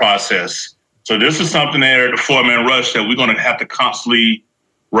building process. So this is something there at the four-man rush that we're going to have to constantly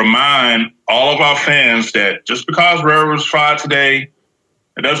remind all of our fans that just because Rivera was fired today,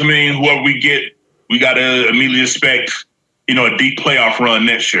 it doesn't mean whoever we get, we got to immediately expect, a deep playoff run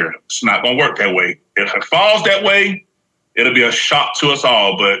next year. It's not going to work that way. If it falls that way, it'll be a shock to us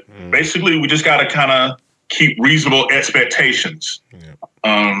all. But basically, we just got to kind of keep reasonable expectations.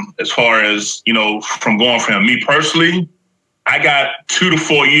 Yeah. As far as, from going from me personally, I got 2 to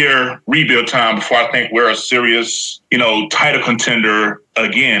 4 year rebuild time before I think we're a serious, title contender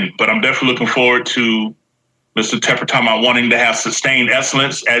again. But I'm definitely looking forward to Mr. Tepper talking about wanting to have sustained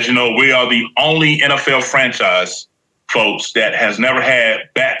excellence. As you know, we are the only NFL franchise, folks, that has never had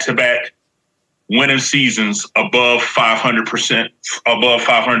back-to-back winning seasons above 500%, above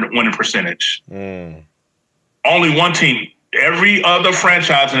 500 winning percentage. Only one team. Every other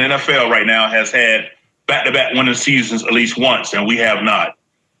franchise in the NFL right now has had back-to-back winning seasons at least once, and we have not.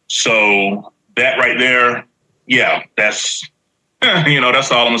 So that right there, yeah, that's,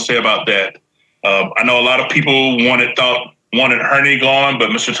 that's all I'm going to say about that. I know a lot of people wanted Hurney gone, but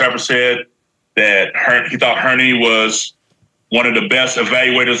Mr. Tepper said that he thought Hurney was one of the best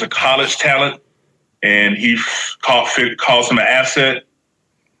evaluators of college talent, and he calls him an asset.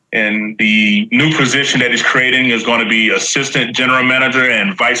 And the new position that he's creating is going to be assistant general manager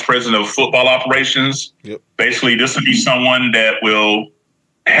and vice president of football operations. Yep. Basically, this will be someone that will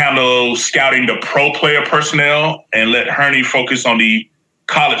handle scouting the pro player personnel and let Hurney focus on the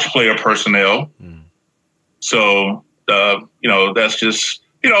college player personnel. So, that's just,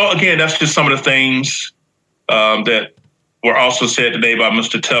 again, that's just some of the things that were also said today by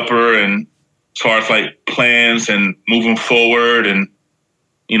Mr. Tepper, and as far as like plans and moving forward and,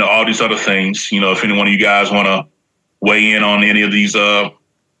 all these other things, if any one of you guys want to weigh in on any of the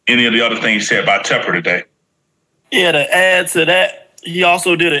other things said by Tepper today. Yeah, to add to that, he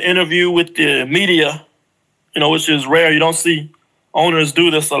also did an interview with the media, which is rare. You don't see owners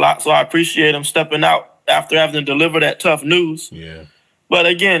do this a lot, so I appreciate him stepping out after having to deliver that tough news. Yeah. But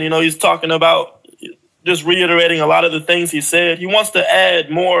again, he's talking about just reiterating a lot of the things he said. He wants to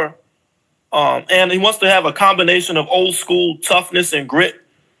add more, and he wants to have a combination of old school toughness and grit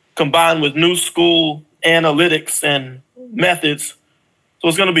combined with new school analytics and methods. So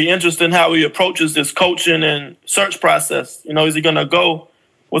it's going to be interesting how he approaches this coaching and search process. Is he going to go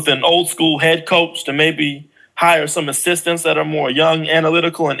with an old school head coach to maybe hire some assistants that are more young,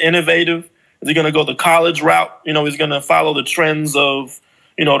 analytical, and innovative? Is he going to go the college route? He's going to follow the trends of,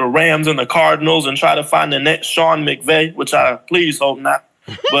 the Rams and the Cardinals and try to find the next Sean McVay, which I please hope not.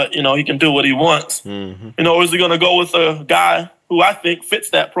 But, he can do what he wants. Or is he going to go with a guy who I think fits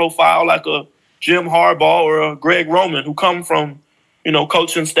that profile, like a Jim Harbaugh or a Greg Roman, who come from,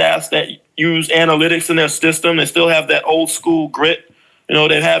 coaching staffs that use analytics in their system. They still have that old school grit.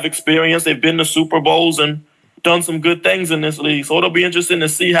 They have experience. They've been to Super Bowls and done some good things in this league. So it'll be interesting to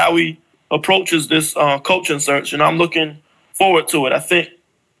see how he approaches this coaching search. I'm looking forward to it. I think,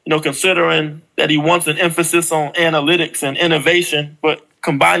 considering that he wants an emphasis on analytics and innovation, but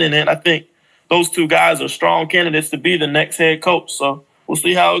combining it, I think those two guys are strong candidates to be the next head coach. So we'll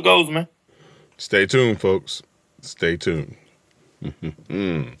see how it goes, man. Stay tuned, folks. Stay tuned.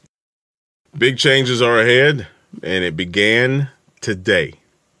 Big changes are ahead, and it began today.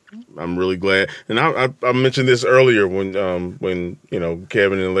 I'm really glad. And I mentioned this earlier when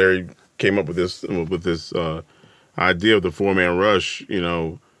Kevin and Larry came up with this idea of the four-man rush.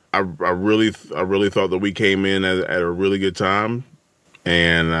 I really thought that we came in at a really good time.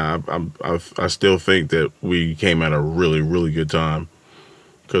 And I still think that we came at a really, really good time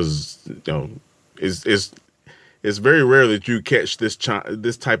because, it's very rare that you catch this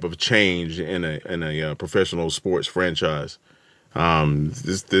type of change in a professional sports franchise.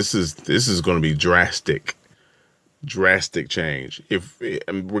 This is going to be drastic change.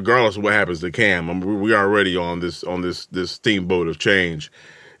 Regardless of what happens to Cam, we are already on this steamboat of change.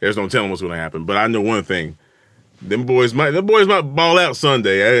 There's no telling what's going to happen. But I know one thing: them boys might ball out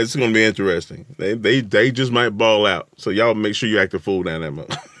Sunday. It's going to be interesting. They just might ball out. So y'all make sure you act the fool down that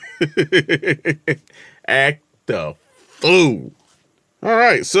much. Act the fool. All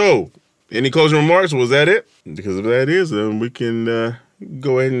right. So, any closing remarks? Was that it? Because if that is, then we can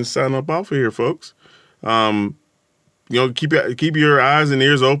go ahead and sign up off of here, folks. Keep your eyes and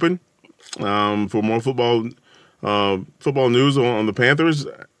ears open for more football news on the Panthers,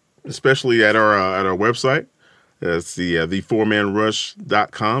 especially at our website. That's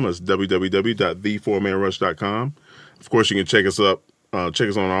the4manrush.com. That's www.the4manrush.com. Of course, you can check us on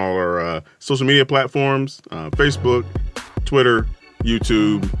all our social media platforms: Facebook, Twitter,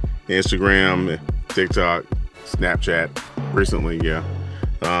 YouTube, Instagram, TikTok, Snapchat. Recently, yeah.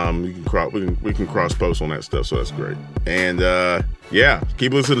 We can cross post on that stuff, so that's great. And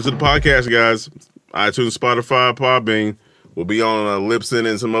keep listening to the podcast, guys. iTunes, Spotify, Podbean. We'll be on Libsyn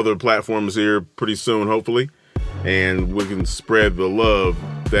and some other platforms here pretty soon, hopefully. And we can spread the love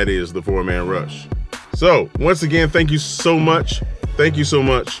that is the 4-Man Rush. So, once again, thank you so much. Thank you so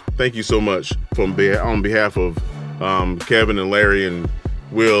much. Thank you so much on behalf of Kevin and Larry and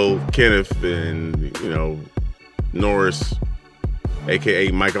Will, Kenneth, and Norris,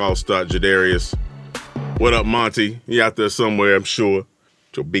 a.k.a. Mike Allstott, Jadarius. What up, Monty? You out there somewhere, I'm sure.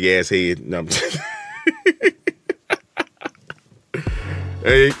 With your big-ass head. No,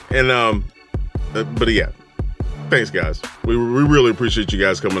 hey, and, but yeah. Thanks, guys. We really appreciate you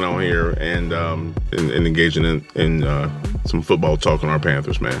guys coming on here and engaging in some football talk on our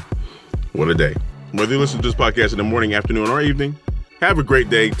Panthers, man. What a day. Whether you listen to this podcast in the morning, afternoon, or evening, have a great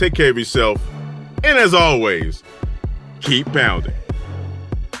day. Take care of yourself. And as always, keep pounding.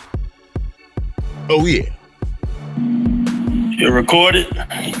 Oh, yeah. You recorded?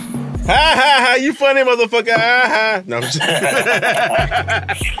 Ha ha ha! You funny motherfucker! Ha ha! No, I'm just...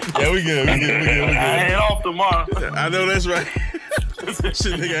 Yeah, we good. I ain't off tomorrow. I know that's right.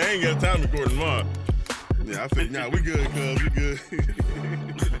 Shit, nigga, I ain't got time to record tomorrow. Yeah, I think we good, cuz we good.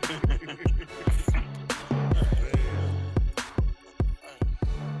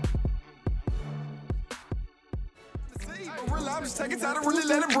 I'm just taking time to really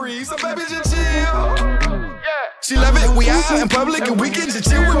let it breathe. So baby, just chill. She love it. We out in public and we can just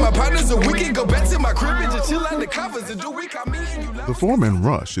chill with my partners, and we can go back to my crib and just chill under covers and do we call me and you love. The 4-Man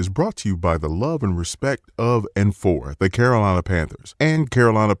Rush is brought to you by the love and respect of and for the Carolina Panthers and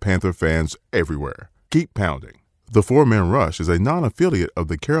Carolina Panther fans everywhere. Keep pounding. The 4-Man Rush is a non-affiliate of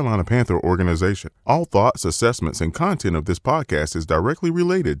the Carolina Panther organization. All thoughts, assessments, and content of this podcast is directly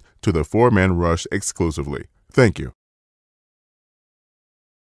related to the 4-Man Rush exclusively. Thank you.